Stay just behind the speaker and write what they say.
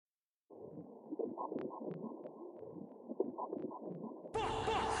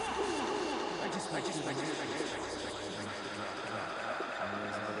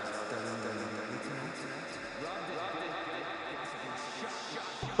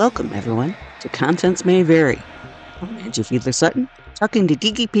Welcome, everyone, to Contents May Vary. I'm Angie Fiedler-Sutton, talking to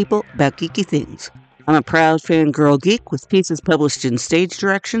geeky people about geeky things. I'm a proud fangirl geek with pieces published in Stage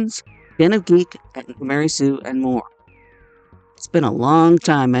Directions, Den of Geek, and Mary Sue, and more. It's been a long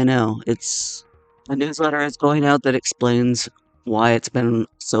time, I know. A newsletter is going out that explains why it's been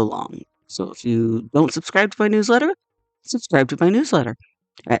so long. So if you don't subscribe to my newsletter, subscribe to my newsletter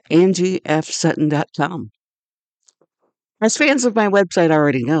at angiefsutton.com. As fans of my website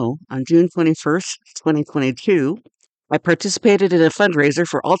already know, on June 21st, 2022, I participated in a fundraiser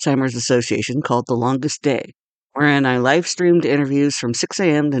for Alzheimer's Association called The Longest Day, wherein I live streamed interviews from 6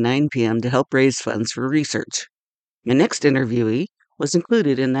 a.m. to 9 p.m. to help raise funds for research. My next interviewee was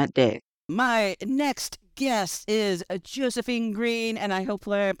included in that day. My next guest is Josephine Green, and I hope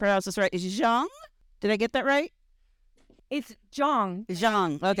I pronounced this right. Is Zhang? Did I get that right? It's Zhang.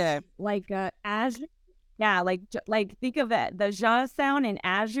 Zhang, okay. Like as, yeah, like think of it, the zha sound in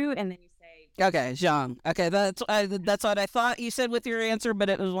Aju, and then you say. Okay, Zhang. Okay, that's what I thought you said with your answer, but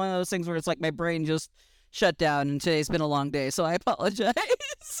it was one of those things where it's like my brain just shut down, and today's been a long day, so I apologize.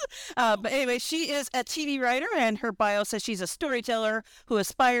 But anyway, she is a TV writer, and her bio says she's a storyteller who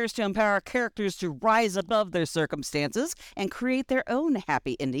aspires to empower characters to rise above their circumstances and create their own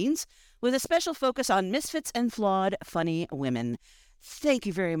happy endings, with a special focus on misfits and flawed, funny women. Thank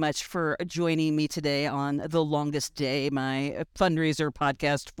you very much for joining me today on The Longest Day, my fundraiser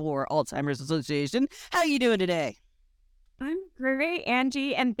podcast for Alzheimer's Association. How are you doing today? I'm great,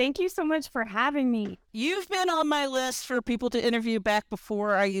 Angie, and thank you so much for having me. You've been on my list for people to interview back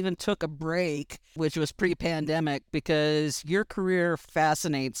before I even took a break, which was pre-pandemic, because your career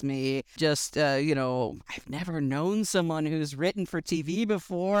fascinates me. Just, I've never known someone who's written for TV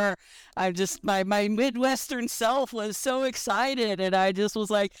before. My Midwestern self was so excited, and I just was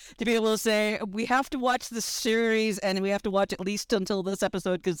like, to be able to say, we have to watch this series, and we have to watch at least until this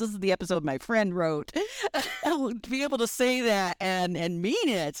episode, because this is the episode my friend wrote. To be able to say that and mean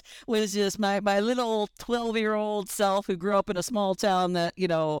it was just my little 12-year-old self who grew up in a small town that,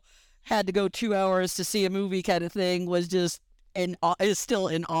 had to go 2 hours to see a movie kind of thing was just is still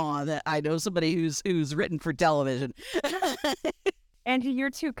in awe that I know somebody who's written for television. Angie, you're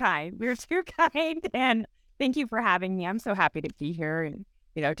too kind. You're too kind, and thank you for having me. I'm so happy to be here and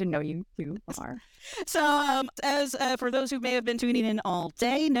to know you too far. So, as for those who may have been tuning in all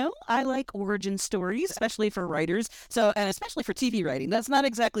day, no, I like origin stories, especially for writers. So, and especially for TV writing. That's not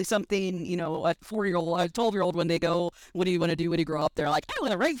exactly something, a 4-year-old, a 12-year-old, when they go, what do you want to do when you grow up? They're like, I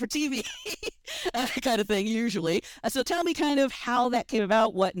want to write for TV, kind of thing, usually. So tell me kind of how that came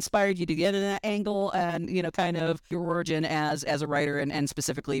about, what inspired you to get in that angle, and, kind of your origin as a writer and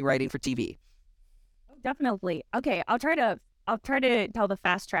specifically writing for TV. Definitely. Okay, I'll try to tell the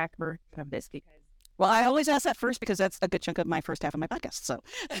fast track version of this because. Well, I always ask that first because that's a good chunk of my first half of my podcast. So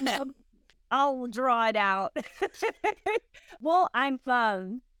I'll draw it out. Well, I'm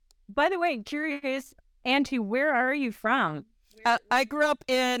by the way, curious, Auntie, where are you from? I grew up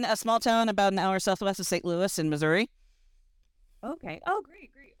in a small town about an hour southwest of St. Louis in Missouri. Okay. Oh, great.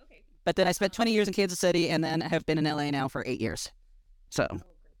 Okay. But then I spent 20 years in Kansas City and then have been in LA now for 8 years. So.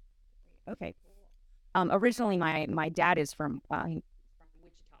 Okay. Originally, my dad is from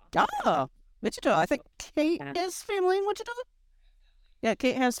Wichita. Oh, Wichita. I think Kate has family in Wichita. Yeah,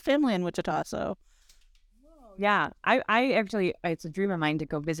 Kate has family in Wichita, so. Yeah, I actually, it's a dream of mine to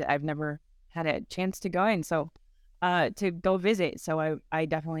go visit. I've never had a chance to go in, so to go visit. So I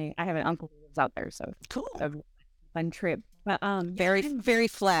have an uncle who lives out there, so cool. A fun trip. But very, very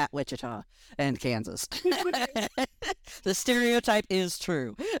flat Wichita and Kansas. The stereotype is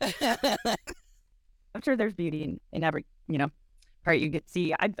true. I'm sure there's beauty in every, part you get to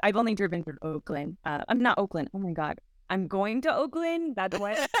see. I've only driven through Oakland. I'm not Oakland. Oh my God. I'm going to Oakland. That's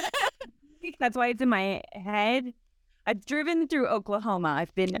why it's in my head. I've driven through Oklahoma.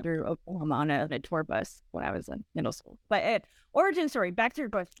 I've been through Oklahoma on a tour bus when I was in middle school. But origin story, back to your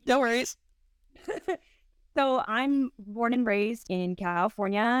question. No worries. So I'm born and raised in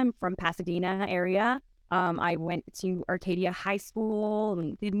California. I'm from Pasadena area. I went to Arcadia High School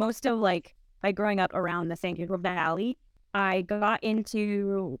and did most of by growing up around the San Gabriel Valley. I got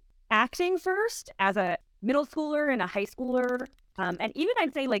into acting first as a middle schooler and a high schooler. And even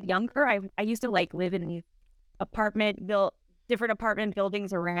I'd say younger, I used to live in these different apartment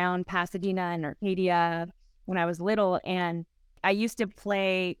buildings around Pasadena and Arcadia when I was little. And I used to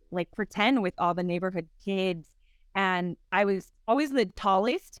play pretend with all the neighborhood kids. And I was always the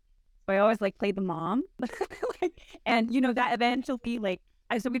tallest. So I always played the mom. And that eventually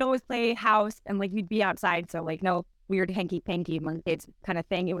So we'd always play house and like we'd be outside. So like no weird hanky-panky among kids kind of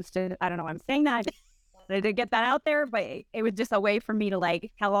thing. It was just, I don't know, I'm saying that to get that out there, but it was just a way for me to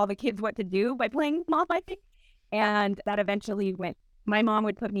like tell all the kids what to do by playing mom, I think. And that eventually went, my mom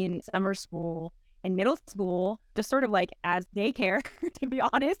would put me in summer school and middle school, just sort of like as daycare, to be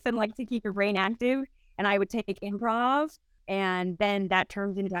honest, and like to keep your brain active. And I would take improv. And then that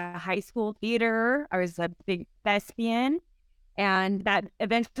turned into high school theater. I was a big thespian. And that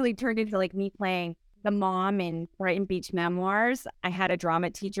eventually turned into like me playing the mom in Brighton Beach Memoirs. I had a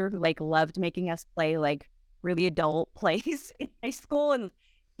drama teacher who like loved making us play like really adult plays in high school. And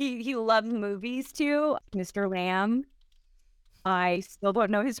he loved movies too. Mr. Lamb. I still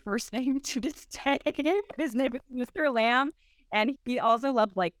don't know his first name to this day. His name is Mr. Lamb. And he also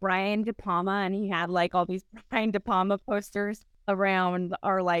loved like Brian De Palma. And he had like all these Brian De Palma posters around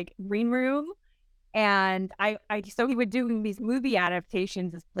our like green room. And so he would do these movie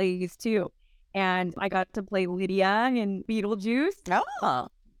adaptations as plays too. And I got to play Lydia in Beetlejuice. Oh,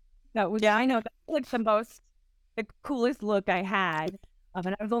 That was, yeah, I know, that was like the coolest look I had.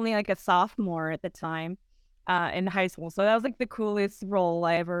 And I was only like a sophomore at the time in high school. So that was like the coolest role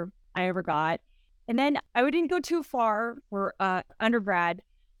I ever got. And then I didn't go too far for undergrad.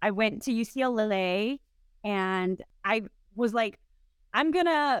 I went to UCLA and I was like, I'm going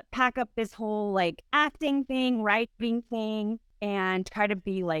to pack up this whole like acting thing, writing thing, and try to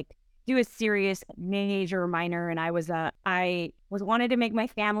be like, do a serious major or minor. And I was wanted to make my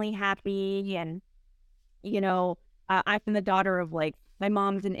family happy. And, you know, I'm the daughter of like, my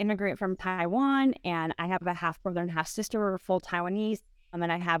mom's an immigrant from Taiwan, and I have a half brother and half sister, full Taiwanese.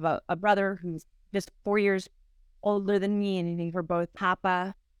 And I have a brother who's just 4 years older than me, and we're both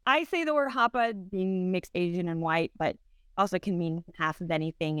Hapa. I say the word Hapa being mixed Asian and white, but also can mean half of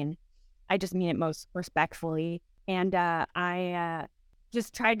anything. And I just mean it most respectfully. And I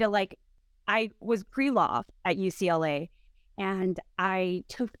just tried to like, I was pre-law at UCLA, and I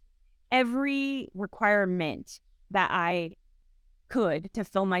took every requirement that I could to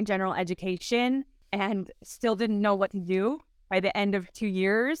fill my general education, and still didn't know what to do by the end of 2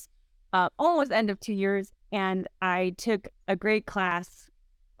 years, almost end of 2 years. And I took a great class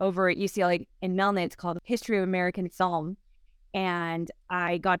over at UCLA in Melnitz. It's called History of American Film. And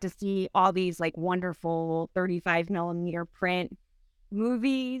I got to see all these like wonderful 35 millimeter print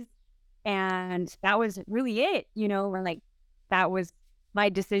movies. And that was really it, you know, where like that was my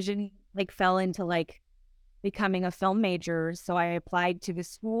decision, like fell into like becoming a film major. So I applied to the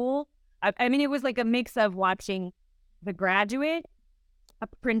school. I mean, it was like a mix of watching The Graduate, a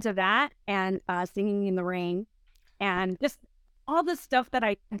print of that, and Singing in the Rain, and just all the stuff that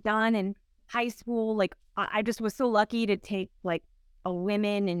I'd done in high school. Like I just was so lucky to take like a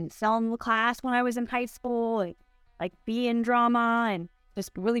women in film class when I was in high school, like be in drama and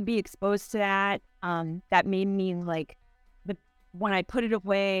just really be exposed to that. That made me like, when I put it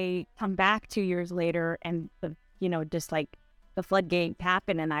away, come back 2 years later, and just like the floodgate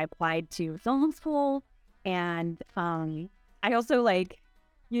happened, and I applied to film school. And I also like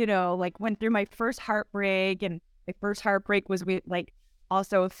went through my first heartbreak, and my first heartbreak was with like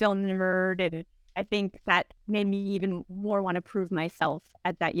also a film nerd, and I think that made me even more want to prove myself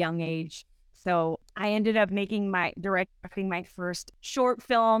at that young age. So I ended up directing my first short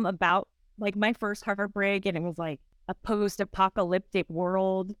film about like my first heartbreak, and it was like a post-apocalyptic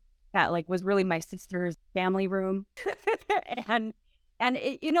world that like was really my sister's family room. and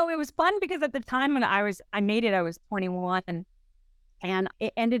it, it was fun because at the time when I made it, I was 21, and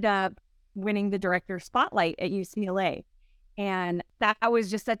it ended up winning the director's spotlight at UCLA. And that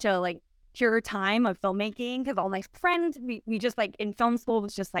was just such a like pure time of filmmaking, because all my friends, we just like in film school, it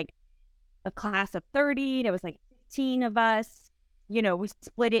was just like a class of 30. There was like 15 of us. We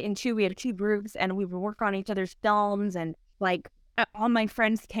split it in two. We had two groups, and we would work on each other's films. And like all my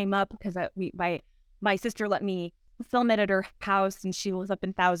friends came up because my sister let me film it at her house, and she was up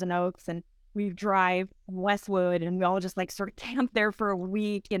in Thousand Oaks, and we drive Westwood, and we all just like sort of camped there for a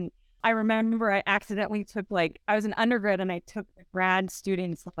week. And I remember I accidentally took I was an undergrad, and I took the grad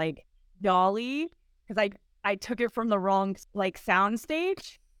students like dolly because I took it from the wrong like sound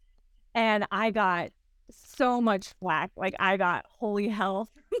stage, and I got so much flack. Like I got holy hell.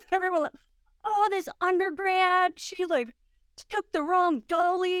 Everyone like, oh, this undergrad, she like took the wrong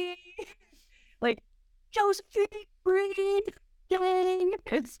dolly. Like Josephine Green Zhang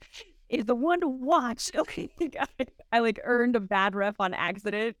is the one to watch. Okay, I like earned a bad rep on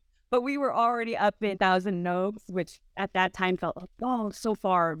accident, but we were already up in Thousand Oaks, which at that time felt like, so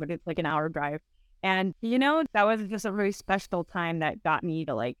far, but it's like an hour drive. And that was just a really special time that got me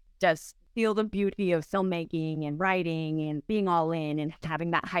to like just feel the beauty of filmmaking and writing and being all in and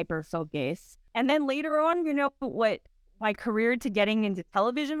having that hyper focus. And then later on, what my career to getting into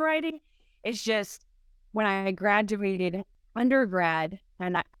television writing is just when I graduated undergrad,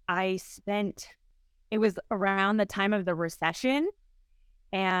 and I spent, it was around the time of the recession,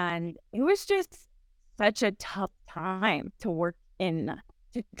 and it was just such a tough time to work in,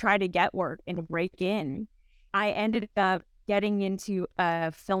 to try to get work and to break in. I ended up getting into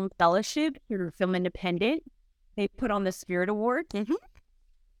a film fellowship through Film Independent. They put on the Spirit Award. Mm-hmm.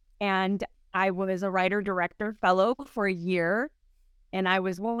 And I was a writer-director fellow for a year. And I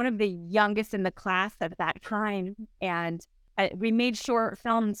was one of the youngest in the class at that time. And we made short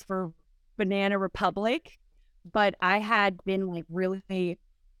films for Banana Republic. But I had been like really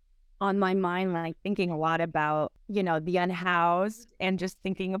on my mind, like thinking a lot about, the unhoused and just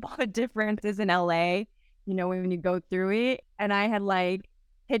thinking about the differences in LA, when you go through it. And I had like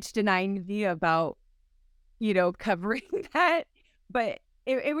pitched an idea about, covering that. But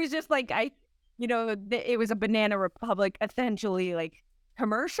it was just like, it was a Banana Republic, essentially like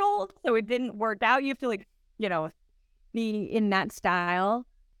commercial. So it didn't work out. You have to like, be in that style.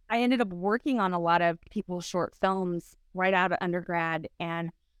 I ended up working on a lot of people's short films right out of undergrad.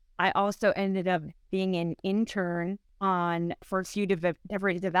 And I also ended up being an intern for a few different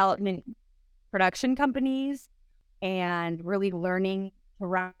development production companies and really learning to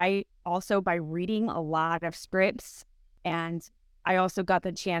write also by reading a lot of scripts. And I also got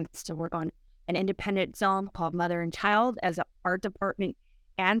the chance to work on an independent film called Mother and Child as an art department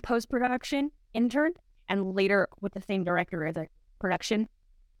and post-production intern, and later with the same director as a production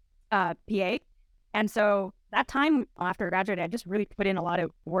PA. And so that time after graduating, I just really put in a lot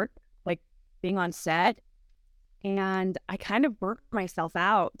of work, like being on set. And I kind of worked myself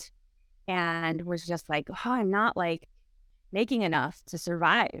out and was just like, oh, I'm not like making enough to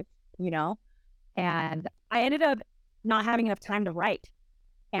survive, And I ended up not having enough time to write.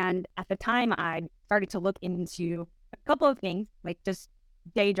 And at the time, I started to look into a couple of things, like just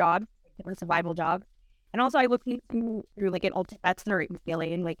day jobs, different survival jobs. And also I looked into through like an old bachelor at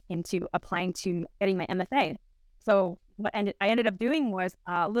UCLA and like into applying to getting my MFA. So what I ended up doing was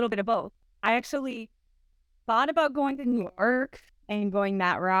a little bit of both. I actually thought about going to New York and going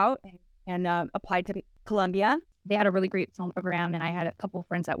that route and applied to Columbia. They had a really great film program, and I had a couple of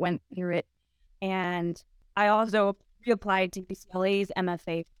friends that went through it. And I also reapplied to UCLA's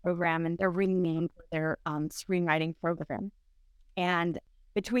MFA program, and they're renamed for their screenwriting program. And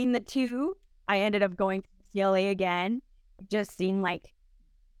between the two, I ended up going to UCLA again. It just seemed like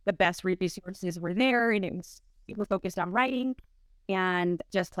the best resources were there, and it was super focused on writing. And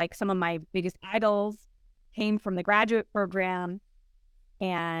just like some of my biggest idols came from the graduate program,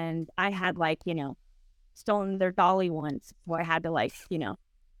 and I had like, stolen their dolly once. So I had to like,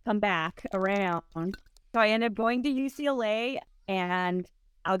 come back around. So I ended up going to UCLA, and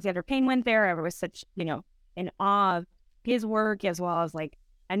Alexander Payne went there. I was such, in awe of his work, as well as like,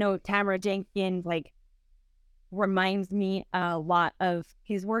 I know Tamara Jenkins like reminds me a lot of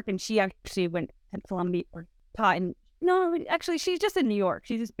his work, and she actually went to Columbia or taught in, no, actually she's just in New York.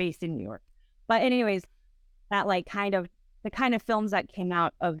 She's just based in New York. But anyways, that like the kind of films that came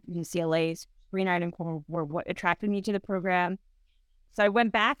out of UCLA's screenwriting were what attracted me to the program. So I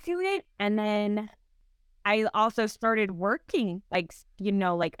went back to it, and then I also started working like,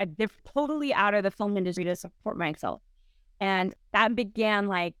 totally out of the film industry to support myself. And that began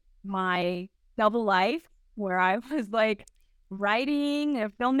like my double life, where I was like writing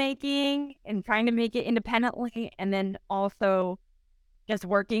and filmmaking and trying to make it independently, and then also just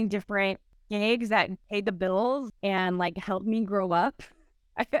working different gigs that paid the bills and like helped me grow up.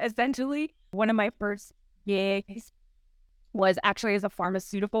 Essentially, one of my first gigs was actually as a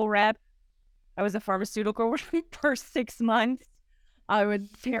pharmaceutical rep. I was a pharmaceutical rep for 6 months. I was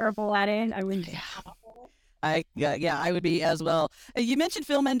terrible at it. I was I would be as well. You mentioned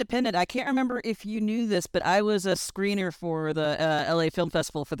Film Independent. I can't remember if you knew this, but I was a screener for the LA Film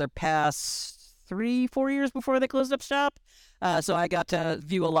Festival for their past 3-4 years before they closed up shop. So I got to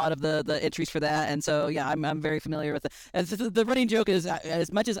view a lot of the entries for that, and so yeah, I'm very familiar with it. And the running joke is,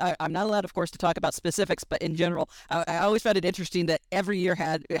 as much as I'm not allowed, of course, to talk about specifics, but in general, I always found it interesting that every year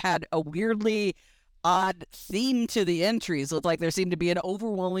had a weirdly odd theme to the entries. It's like there seemed to be an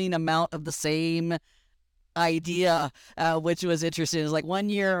overwhelming amount of the same idea, which was interesting. It was like one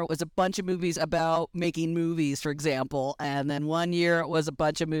year it was a bunch of movies about making movies, for example, and then one year it was a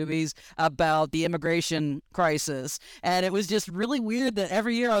bunch of movies about the immigration crisis, and it was just really weird that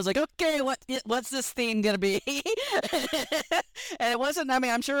every year I was like, okay, what's this theme gonna be? And it wasn't. I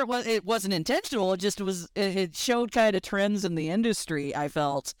mean, I'm sure it wasn't intentional. It just was. It showed kind of trends in the industry. I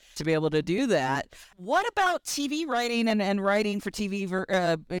felt to be able to do that. What about TV writing and writing for TV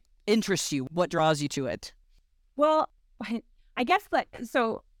interests you? What draws you to it? Well, I guess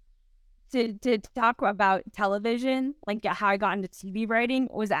so to talk about television, like how I got into TV writing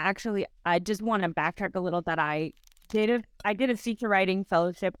was actually, I just want to backtrack a little that I did a feature writing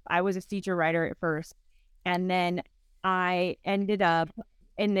fellowship. I was a feature writer at first, and then I ended up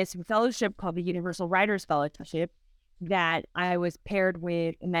in this fellowship called the Universal Writers Fellowship that I was paired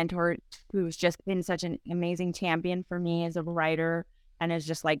with a mentor who's just been such an amazing champion for me as a writer and is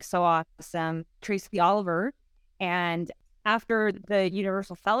just like so awesome, Tracy Oliver. And after the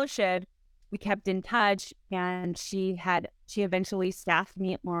Universal Fellowship, we kept in touch, and she eventually staffed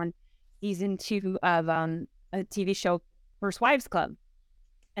me on season 2 of a TV show, First Wives Club,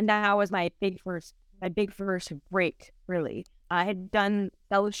 and that was my big first break. Really, I had done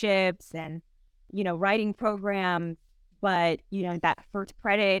fellowships and writing programs, but that first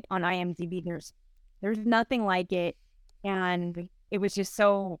credit on IMDb, there's nothing like it, and it was just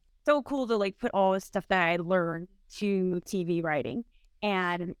so cool to like put all this stuff that I learned to TV writing.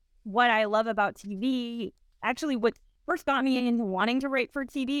 And what I love about TV, actually what first got me into wanting to write for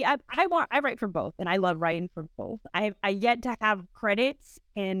TV, I write for both, and I love writing for both. I yet to have credits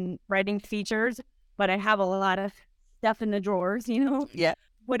in writing features, but I have a lot of stuff in the drawers, Yeah.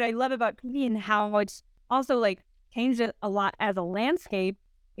 What I love about TV and how it's also like changed it a lot as a landscape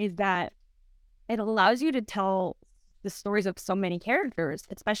is that it allows you to tell the stories of so many characters,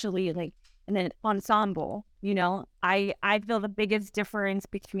 especially like in an ensemble. I feel the biggest difference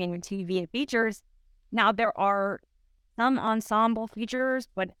between TV and features. Now there are some ensemble features,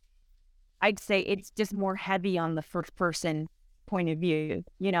 but I'd say it's just more heavy on the first person point of view.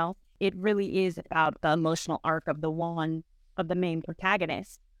 It really is about the emotional arc of the main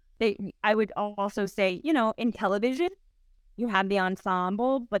protagonist. I would also say, in television, you have the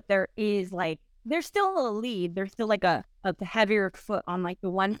ensemble, but there's still a lead. There's still like a heavier foot on like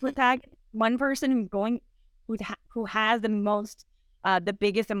the one person who has the most, the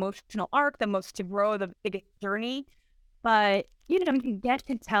biggest emotional arc, the most to grow, the biggest journey. But you get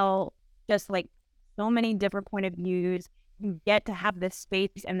to tell just like so many different point of views. You get to have the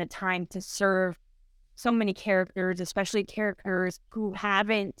space and the time to serve so many characters, especially characters who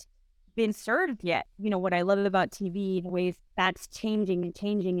haven't been served yet. What I love about TV, the ways that's changing in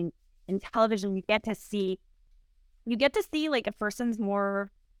television, you get to see like a person's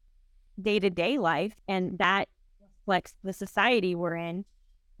more day-to-day life, and that reflects the society we're in,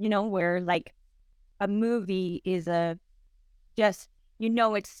 where like a movie is it's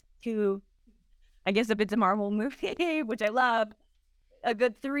too, I guess if it's a Marvel movie, which I love, a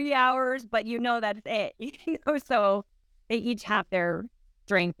good 3 hours, but that's it. So they each have their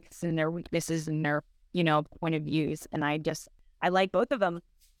strengths and their weaknesses and their, point of views. And I like both of them.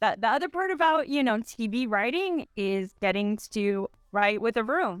 The other part about, TV writing is getting to write with a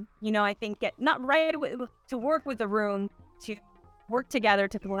room. I think to work with a room, to work together,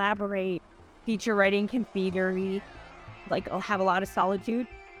 to collaborate. Feature writing can be very, like, I'll have a lot of solitude.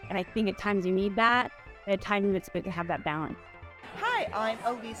 And I think at times you need that. At times it's good to have that balance. Hi, I'm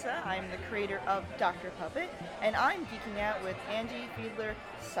Elisa. I'm the creator of Dr. Puppet, and I'm geeking out with Angie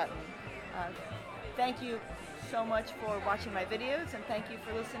Fiedler-Sutton. Thank you so much for watching my videos, and thank you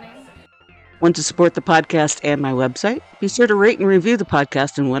for listening. Want to support the podcast and my website? Be sure to rate and review the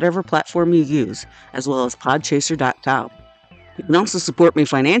podcast on whatever platform you use, as well as podchaser.com. You can also support me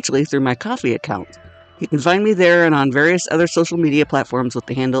financially through my Ko-fi account. You can find me there and on various other social media platforms with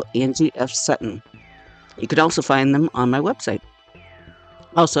the handle Angie F. Sutton. You can also find them on my website.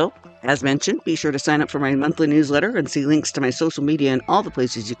 Also, as mentioned, be sure to sign up for my monthly newsletter and see links to my social media and all the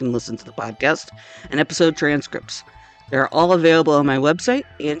places you can listen to the podcast and episode transcripts. They're all available on my website,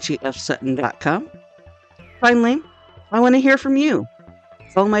 angiefsutton.com. Finally, I want to hear from you.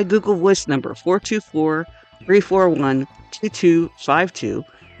 Call my Google Voice number, 424-341-2252,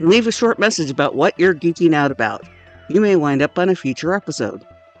 and leave a short message about what you're geeking out about. You may wind up on a future episode.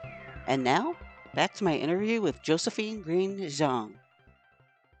 And now, back to my interview with Josephine Green Zhang.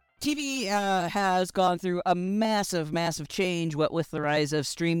 TV has gone through a massive, massive change, what with the rise of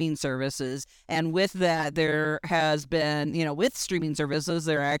streaming services. And with that, there has been, with streaming services,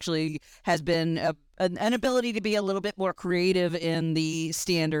 there actually has been an ability to be a little bit more creative in the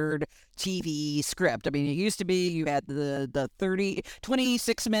standard TV script. I mean, it used to be you had the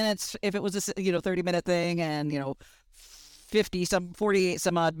 26 minutes if it was a 30-minute thing, and 48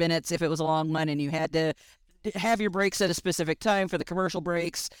 some odd minutes if it was a long one, and you had to have your breaks at a specific time for the commercial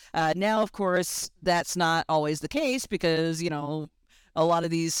breaks. Now, of course, that's not always the case because, a lot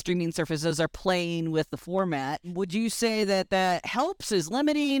of these streaming services are playing with the format. Would you say that helps, is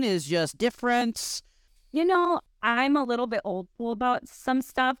limiting, is just different? I'm a little bit old school about some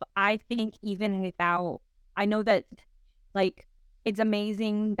stuff. I think even without, I know that, like, it's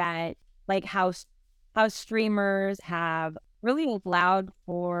amazing that, like, how streamers have really allowed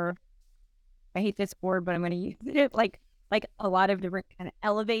for, I hate this word, but I'm going to use it, like a lot of different kind of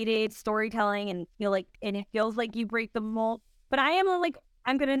elevated storytelling, and it feels like you break the mold. But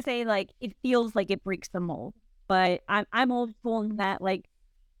I'm going to say, like, it feels like it breaks the mold. But I'm old school in that, like,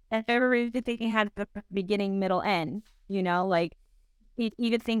 if everything had the beginning, middle, end, like,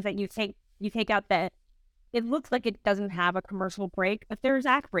 even things that you take out that it looks like it doesn't have a commercial break, but there's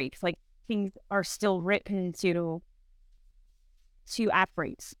act breaks. Like, things are still written to act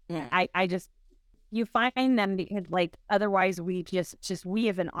breaks. Yeah. I just, you find them because, like, otherwise we we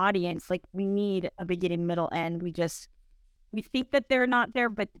as an audience, like, we need a beginning, middle, end. We think that they're not there,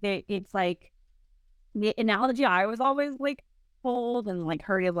 but it's like the analogy I was always, like, told and, like,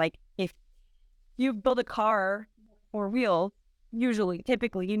 heard of, like, if you build a car 4 wheels,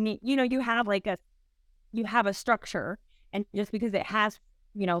 typically you need, you have a structure, and just because it has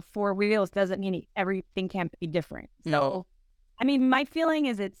 4 wheels doesn't mean everything can't be different. No. I mean, my feeling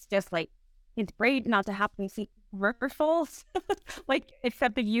is it's just, like, it's great not to have to see rehearsals, like,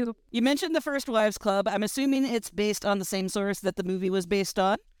 except that you mentioned the First Wives Club. I'm assuming it's based on the same source that the movie was based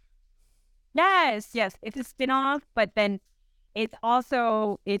on. Yes, it's a spin-off, but then it's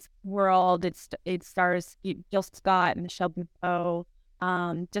also its world. It stars Jill Scott and Michelle Buteau,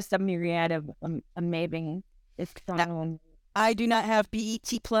 just a myriad of amazing. I do not have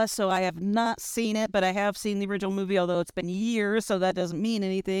BET Plus, so I have not seen it, but I have seen the original movie, although it's been years, so that doesn't mean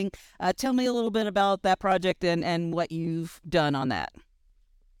anything. Tell me a little bit about that project and what you've done on that.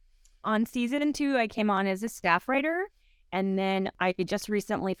 On season 2, I came on as a staff writer, and then I just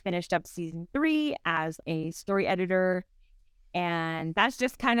recently finished up season 3 as a story editor, and that's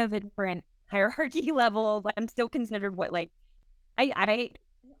just kind of a different hierarchy level. But I'm still considered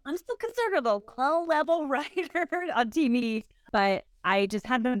I'm still considered a low-level writer on TV, but I just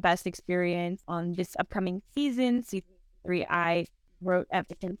had the best experience on this upcoming season. Season 3, I wrote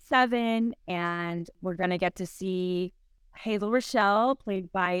episode 7, and we're going to get to see Hazel Rochelle,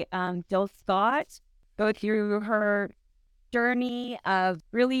 played by Jill Scott, go through her journey of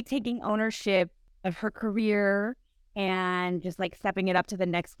really taking ownership of her career and just, like, stepping it up to the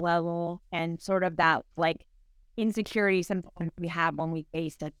next level, and sort of that, like, insecurity sometimes we have when we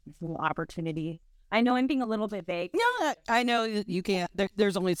face a new opportunity. I know I'm being a little bit vague. No, I know you can't.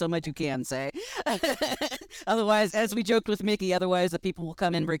 There's only so much you can say. Otherwise, as we joked with Mickey, otherwise the people will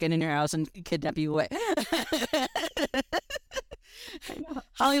come in, break in your house, and kidnap you away.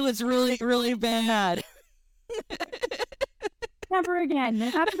 Hollywood's really, really bad. Never again.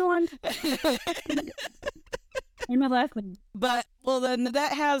 It happened once. In my lesson. But, well, then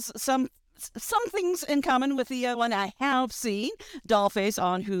that has some things in common with the one I have seen, Dollface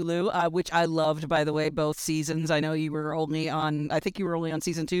on Hulu, which I loved, by the way, both seasons. I know you were only on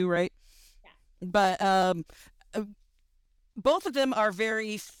season 2, right? Yeah. But both of them are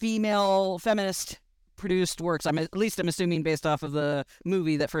very feminist produced works. I'm assuming based off of the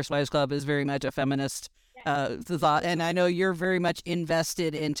movie that First Wives Club is very much a feminist thought. And I know you're very much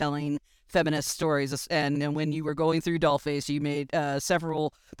invested in telling feminist stories, and when you were going through Dollface, you made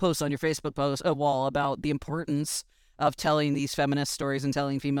several posts on your Facebook wall about the importance of telling these feminist stories and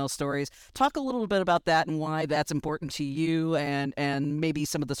telling female stories. Talk a little bit about that and why that's important to you, and maybe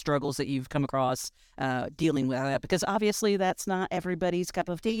some of the struggles that you've come across dealing with that, because obviously that's not everybody's cup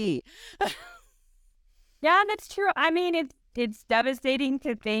of tea. Yeah, that's true. I mean, it's devastating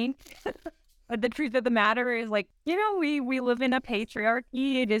to think. But the truth of the matter is, like, we live in a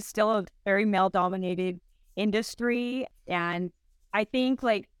patriarchy. It is still a very male-dominated industry. And I think,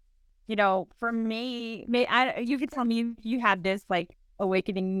 like, for me, you could tell me you had this, like,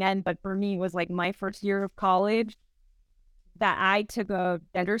 awakening then, but for me, it was, like, my first year of college that I took a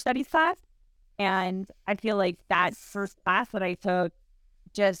gender studies class. And I feel like that first class that I took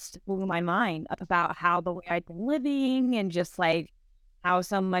just blew my mind about how the way I'd been living and just, like, how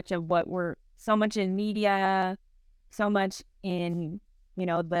so much in media, so much in,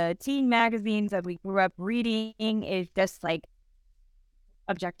 the teen magazines that we grew up reading is just like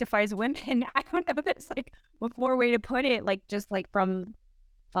objectifies women. I don't know if it's like a more way to put it, like just like from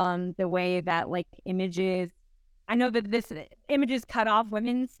the way that like images, I know that this images cut off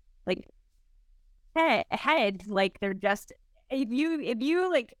women's like heads, like they're just, if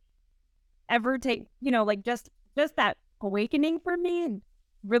you like ever take, like just that awakening for me and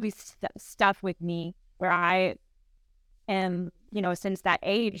really stuff with me where I am, since that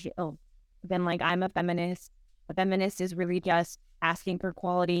age, been like, I'm a feminist. A feminist is really just asking for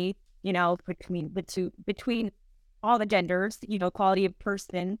equality, between all the genders, quality of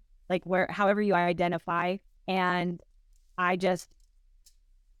person, like however you identify. And I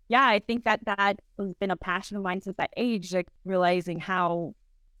think that has been a passion of mine since that age, like realizing how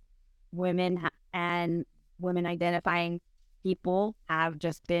women and women identifying people have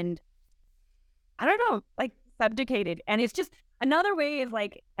just been, I don't know, like subjugated. And it's just another way is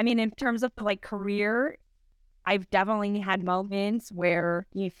like, I mean, in terms of like career, I've definitely had moments where,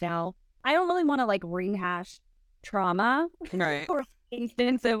 I don't really want to like rehash trauma, right? Or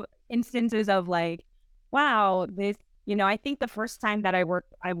instances of like, wow, this, I think the first time that I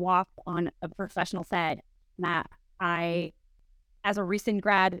walked on a professional set, that I, as a recent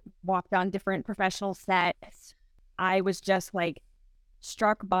grad, walked on different professional sets, I was just like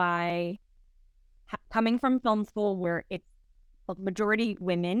struck by coming from film school where it's a majority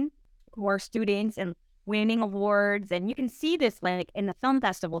women who are students and winning awards. And you can see this like in the film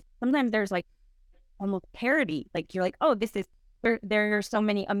festival. Sometimes there's like almost parody. Like you're like, oh, there are so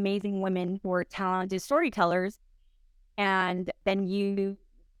many amazing women who are talented storytellers. And then you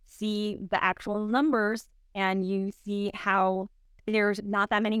see the actual numbers and you see how there's not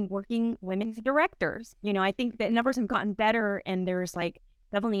that many working women directors. I think the numbers have gotten better and there's like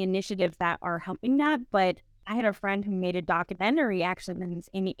definitely initiatives that are helping that. But I had a friend who made a documentary, actually, named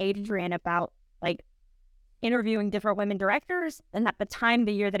Amy Adrian, about like interviewing different women directors. And at the time,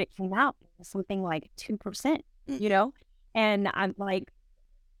 the year that it came out, it was something like 2%, And I'm like,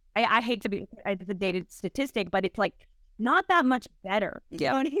 I hate to be the dated statistic, but it's like not that much better.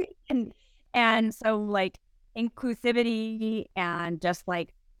 Yeah. You know what I mean? And so like inclusivity and just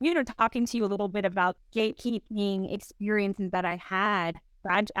like, talking to you a little bit about gatekeeping experiences that I had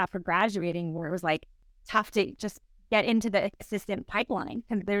after graduating, where it was like tough to just get into the assistant pipeline.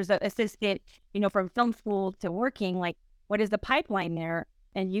 And there's an assistant, from film school to working, like what is the pipeline there?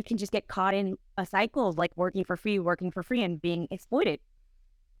 And you can just get caught in a cycle of like working for free and being exploited.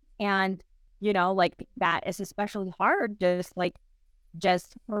 And, like that is especially hard, just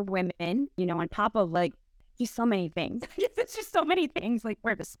for women, on top of like just so many things. It's just so many things, like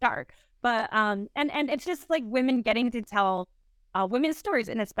where to start. But, and it's just like women getting to tell women's stories,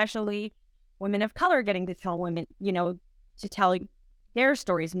 and especially women of color getting to tell women, to tell their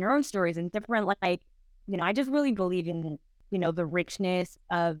stories and their own stories and different, like, I just really believe in, the richness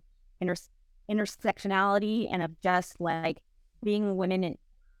of intersectionality and of just like being women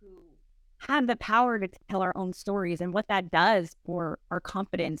who have the power to tell our own stories and what that does for our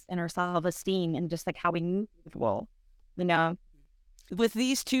confidence and our self-esteem and just like how we move with the world, With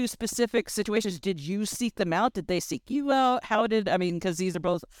these two specific situations, did you seek them out? Did they seek you out? Because these are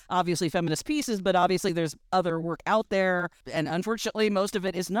both obviously feminist pieces, but obviously there's other work out there. And unfortunately, most of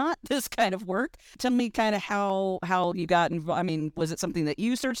it is not this kind of work. Tell me kind of how you got involved. I mean, was it something that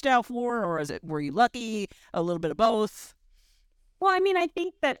you searched out for, or were you lucky? A little bit of both? Well, I mean, I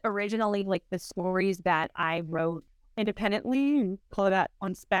think that originally, like the stories that I wrote independently, and call that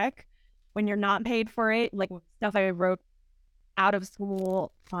on spec, when you're not paid for it, like stuff I wrote out of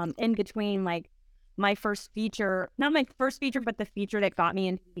school, in between like my first feature, not my first feature, but the feature that got me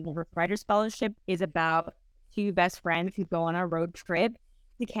into the Writers Fellowship is about two best friends who go on a road trip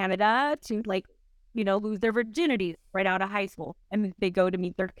to Canada to like, lose their virginities right out of high school. And they go to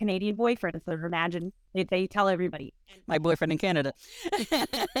meet their Canadian boyfriend. So imagine they tell everybody. My boyfriend in Canada.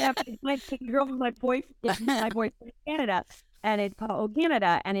 Yeah, my girlfriend, my boyfriend in Canada. And it's called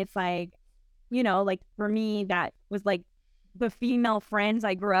Canada. And it's like, like for me, that was like the female friends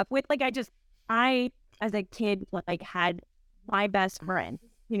I grew up with. Like I as a kid, like had my best friends,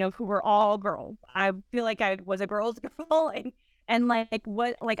 who were all girls. I feel like I was a girl's girl, and like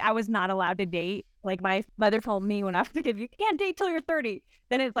what, like I was not allowed to date. Like my mother told me when I was a kid, you can't date till you're 30.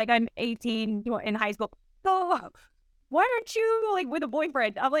 Then it's like I'm 18 in high school. So why aren't you like with a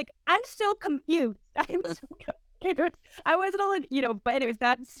boyfriend? I'm like, I'm still confused. I'm so confused. I wasn't, but anyways,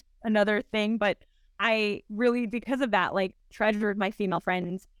 that's another thing. But I really, because of that, like treasured my female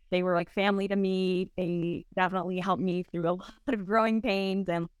friends. They were like family to me. They definitely helped me through a lot of growing pains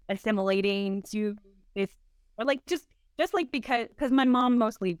and assimilating to this, or like just like because my mom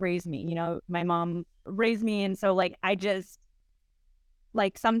mostly raised me. My mom raised me, and so like I just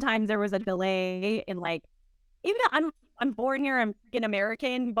like sometimes there was a delay in like, even though I'm born here, I'm freaking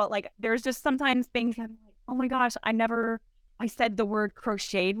American, but like there's just sometimes things I'm like, oh my gosh, I said the word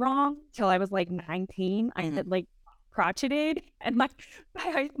crocheted wrong till I was like 19. I said like crocheted, and my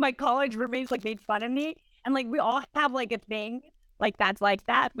college roommates like made fun of me, and like we all have like a thing like that's like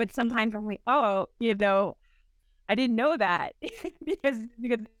that, but sometimes I'm like, oh, I didn't know that because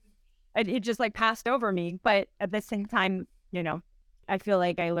it just like passed over me. But at the same time, I feel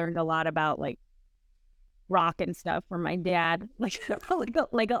like I learned a lot about like rock and stuff from my dad. Like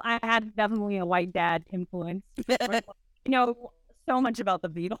I had definitely a white dad influence. So much about the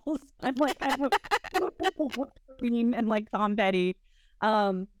Beatles. I'm like, I have Queen and like Tom Petty.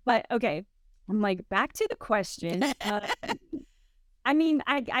 But okay, I'm like back to the question. I mean,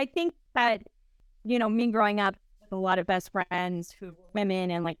 I think that me growing up with a lot of best friends who were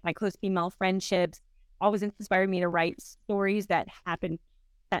women and like my close female friendships always inspired me to write stories that happened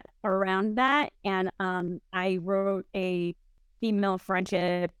that around that. And I wrote a female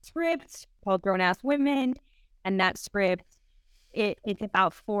friendship script called Grown Ass Women, and that script it's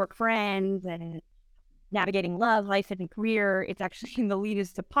about 4 friends and navigating love, life, and career. It's actually the lead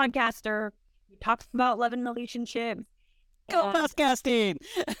is a podcaster who talks about love and relationships. Go podcasting.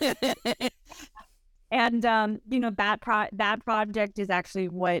 And that project is actually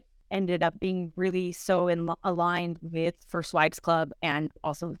what ended up being really so aligned with First Wives Club and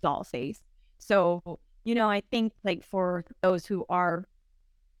also Dollface. So I think like for those who are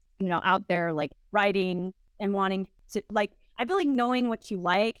out there like writing and wanting to like, I feel like knowing what you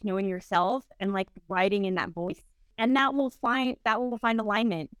like, knowing yourself, and like writing in that voice, and that will find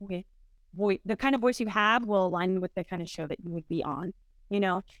alignment with the kind of voice you have will align with the kind of show that you would be on.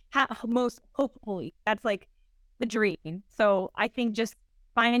 Most hopefully that's like the dream. So I think just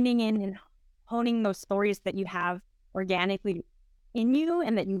finding and honing those stories that you have organically in you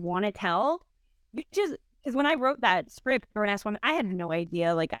and that you want to tell. Because when I wrote that script for An Ass Woman, I had no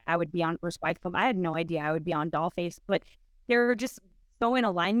idea like I would be on First Wife Club. I had no idea I would be on Dollface, but they're just so in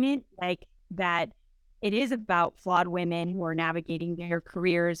alignment, like that it is about flawed women who are navigating their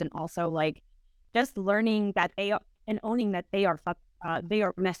careers and also like just learning that they are and owning that they are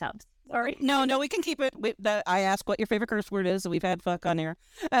mess ups. Sorry. No, we can keep it. I asked what your favorite curse word is, and we've had fuck on here.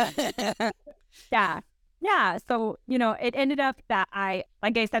 Yeah. So, it ended up that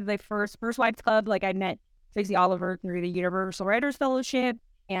like I said, the first Wives Club, like I met Stacey Oliver through the Universal Writers Fellowship,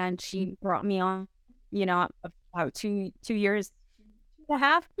 and she brought me on, about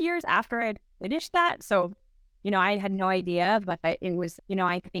 2.5 years after I'd finished that. So, I had no idea, but it was,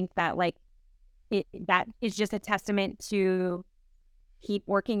 I think that like that is just a testament to keep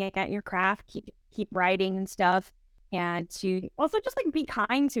working at your craft, keep writing and stuff, and to also just like be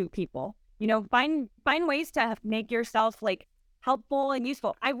kind to people. Find ways to make yourself like helpful and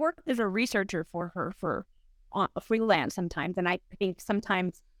useful. I worked as a researcher for her for freelance sometimes, and I think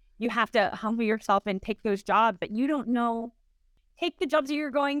sometimes you have to humble yourself and take those jobs that you don't know. Take the jobs that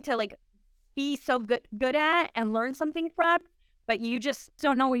you're going to like be so good at and learn something from, but you just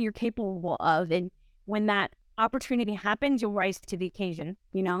don't know what you're capable of. And when that opportunity happens, you'll rise to the occasion,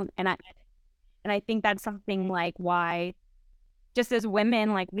 and I think that's something like why just as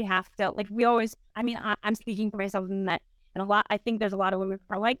women, like we have to, like we always, I mean, I'm speaking for myself in that, and I think there's a lot of women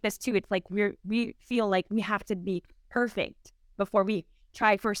who are like this too. It's like we feel like we have to be perfect before we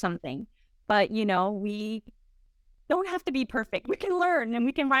try for something, but we don't have to be perfect. We can learn and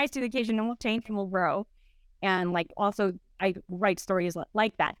we can rise to the occasion, and we'll change and we'll grow. And like also I write stories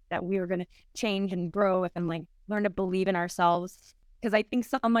like that we are going to change and grow and like learn to believe in ourselves, because I think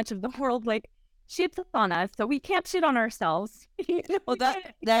so much of the world like shits on us, so we can't shit on ourselves. Well,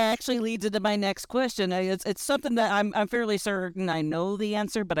 that actually leads into my next question. It's something that I'm fairly certain I know the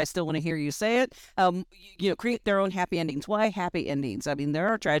answer, but I still want to hear you say it. Create their own happy endings. Why happy endings? I mean, there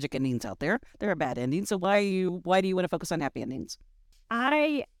are tragic endings out there. There are bad endings. So why do you want to focus on happy endings?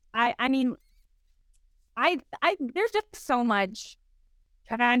 I mean, there's just so much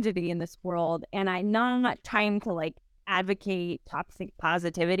tragedy in this world, and I'm not trying to like advocate toxic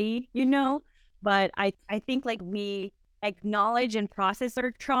positivity, but I think like we acknowledge and process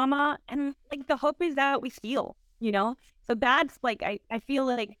our trauma, and like the hope is that we heal, so that's like I feel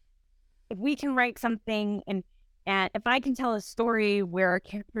like if we can write something and if I can tell a story where our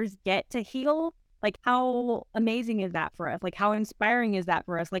characters get to heal, like how amazing is that for us? Like how inspiring is that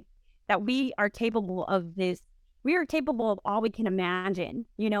for us? Like that we are capable of this we are capable of all we can imagine.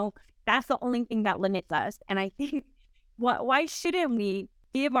 That's the only thing that limits us. And I think, why shouldn't we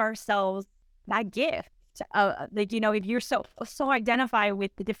give ourselves that gift? If you're so identified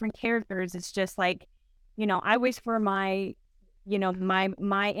with the different characters, it's just like, I wish for my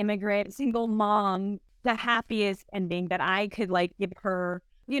immigrant single mom the happiest ending that I could like give her.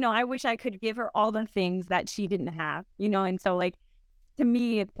 I wish I could give her all the things that she didn't have. And so like, to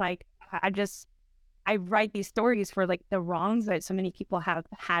me, it's like I write these stories for like the wrongs that so many people have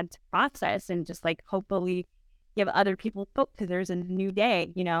had to process, and just like hopefully give other people hope because there's a new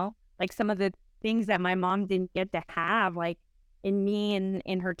day. Like some of the things that my mom didn't get to have, like in me and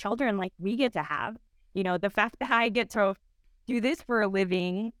in her children, like we get to have. The fact that I get to do this for a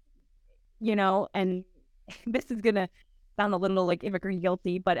living, and this is gonna sound a little like immigrant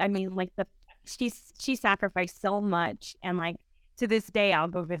guilty, but I mean, like she sacrificed so much, and like to this day I'll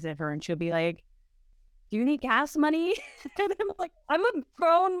go visit her and she'll be like, do you need gas money? And I'm like, I'm a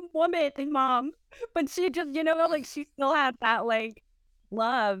grown woman, mom, but she just, like she still had that like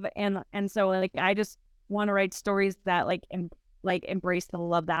love, and so like I just want to write stories that like embrace the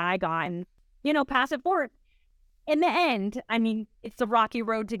love that I got, and pass it forward. In the end, I mean, it's a rocky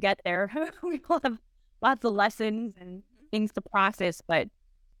road to get there. We will have lots of lessons and things to process, but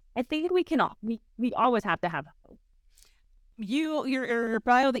I think we always have to have hope. Your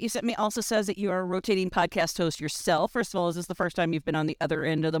bio that you sent me also says that you are a rotating podcast host yourself. First of all, is this the first time you've been on the other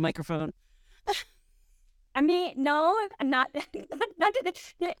end of the microphone? I mean, no, I'm not. I've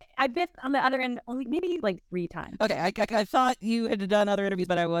been on the other end only maybe like 3 times. Okay, I thought you had done other interviews,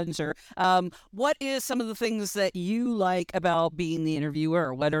 but I wasn't sure. What is some of the things that you like about being the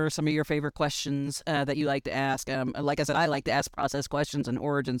interviewer? What are some of your favorite questions that you like to ask? Like I said, I like to ask process questions and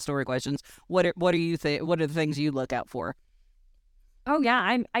origin story questions. What are you what are the things you look out for? Oh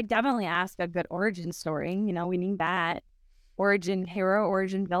yeah, I definitely ask a good origin story. We need that origin hero,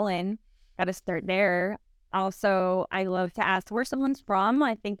 origin villain. Got to start there. Also, I love to ask where someone's from.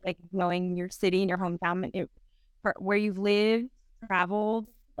 I think like knowing your city and your hometown, where you've lived, traveled,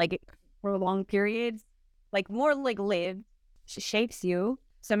 like for long periods, like more like lived, shapes you.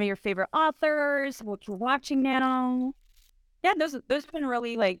 Some of your favorite authors, what you're watching now. Yeah, those have been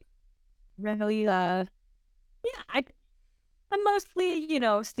really I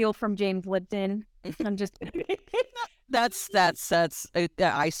mostly, steal from James Lipton. I'm just That's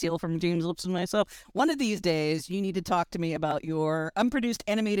I steal from James Lipton myself. One of these days, you need to talk to me about your unproduced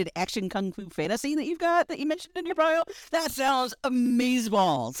animated action kung fu fantasy that you've got that you mentioned in your bio. That sounds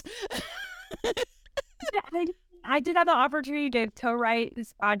amazeballs. I did have the opportunity to co-write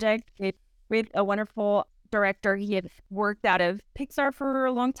this project with a wonderful director. He had worked out of Pixar for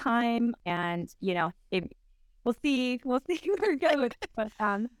a long time, and we'll see where it goes. But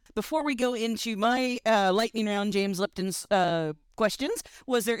before we go into my lightning round James Lipton's questions,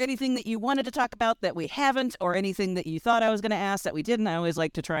 was there anything that you wanted to talk about that we haven't, or anything that you thought I was going to ask that we didn't? I always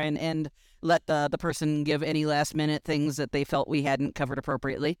like to try and let the person give any last minute things that they felt we hadn't covered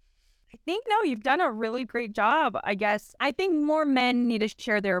appropriately. I think, no, you've done a really great job, I guess. I think more men need to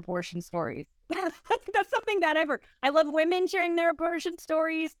share their abortion stories. That's something that I love women sharing their abortion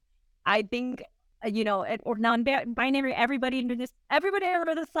stories. I think, or non-binary, everybody under the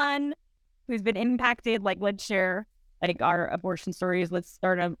sun who's been impacted, like, let's share, like, our abortion stories. Let's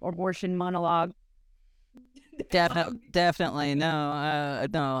start an abortion monologue. Definitely.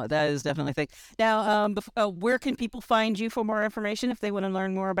 No, that is definitely a thing. Now, where can people find you for more information if they want to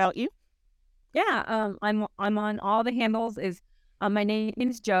learn more about you? Yeah, I'm on all the handles. My name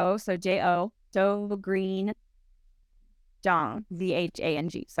is Jo, so J-O, Jo Green Zhang,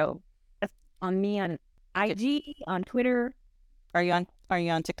 Z-H-A-N-G. So that's on me on IG, on Twitter. Are you on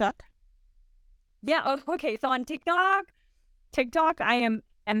TikTok? Yeah. Oh, okay. So on TikTok, I am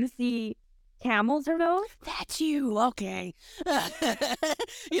MC Camel Turtle. That's you. Okay.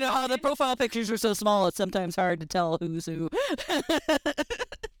 You know how the profile pictures are so small, it's sometimes hard to tell who's who.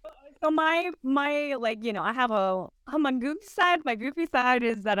 So my I have on my goofy side. My goofy side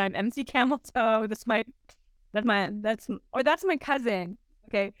is that I'm MC Camel Toe. That's my cousin.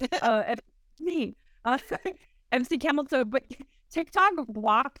 Okay. Me. MC Camel Toe. But TikTok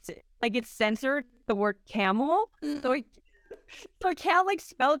blocked, like, it's censored the word camel. So I can't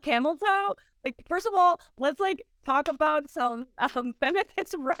spell camel toe. Like, first of all, let's talk about some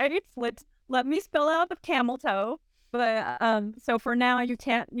feminist rights. Let me spell out the camel toe. But so for now, you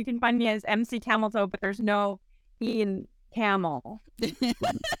can find me as MC Camel Toe, but there's no E in camel.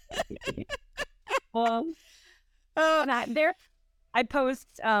 I post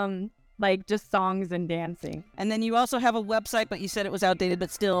like just songs and dancing. And then you also have a website, but you said it was outdated,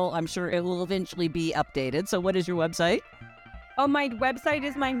 but still, I'm sure it will eventually be updated. So what is your website? Oh, my website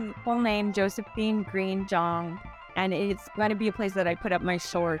is my full name, Josephine Green Zhang. And it's going to be a place that I put up my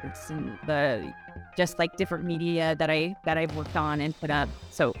shorts and just like different media that I've worked on and put up.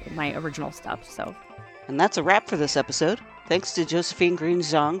 So my original stuff. So. And that's a wrap for this episode. Thanks to Josephine Green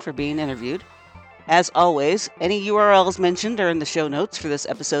Zhang for being interviewed. As always, any URLs mentioned are in the show notes for this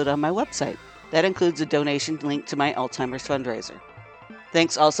episode on my website. That includes a donation link to my Alzheimer's fundraiser.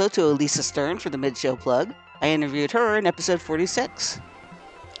 Thanks also to Elisa Stern for the mid-show plug. I interviewed her in episode 46.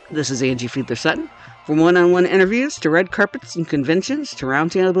 This is Angie Fiedler-Sutton. From one-on-one interviews to red carpets and conventions to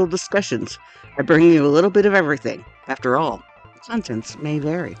roundtable discussions, I bring you a little bit of everything. After all, contents may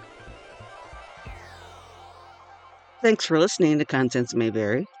vary. Thanks for listening to Contents May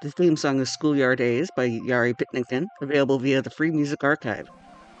Vary. The theme song is Schoolyard Days by Yari Pitnikin, available via the Free Music Archive.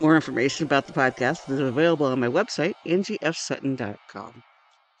 More information about the podcast is available on my website, angiefsutton.com.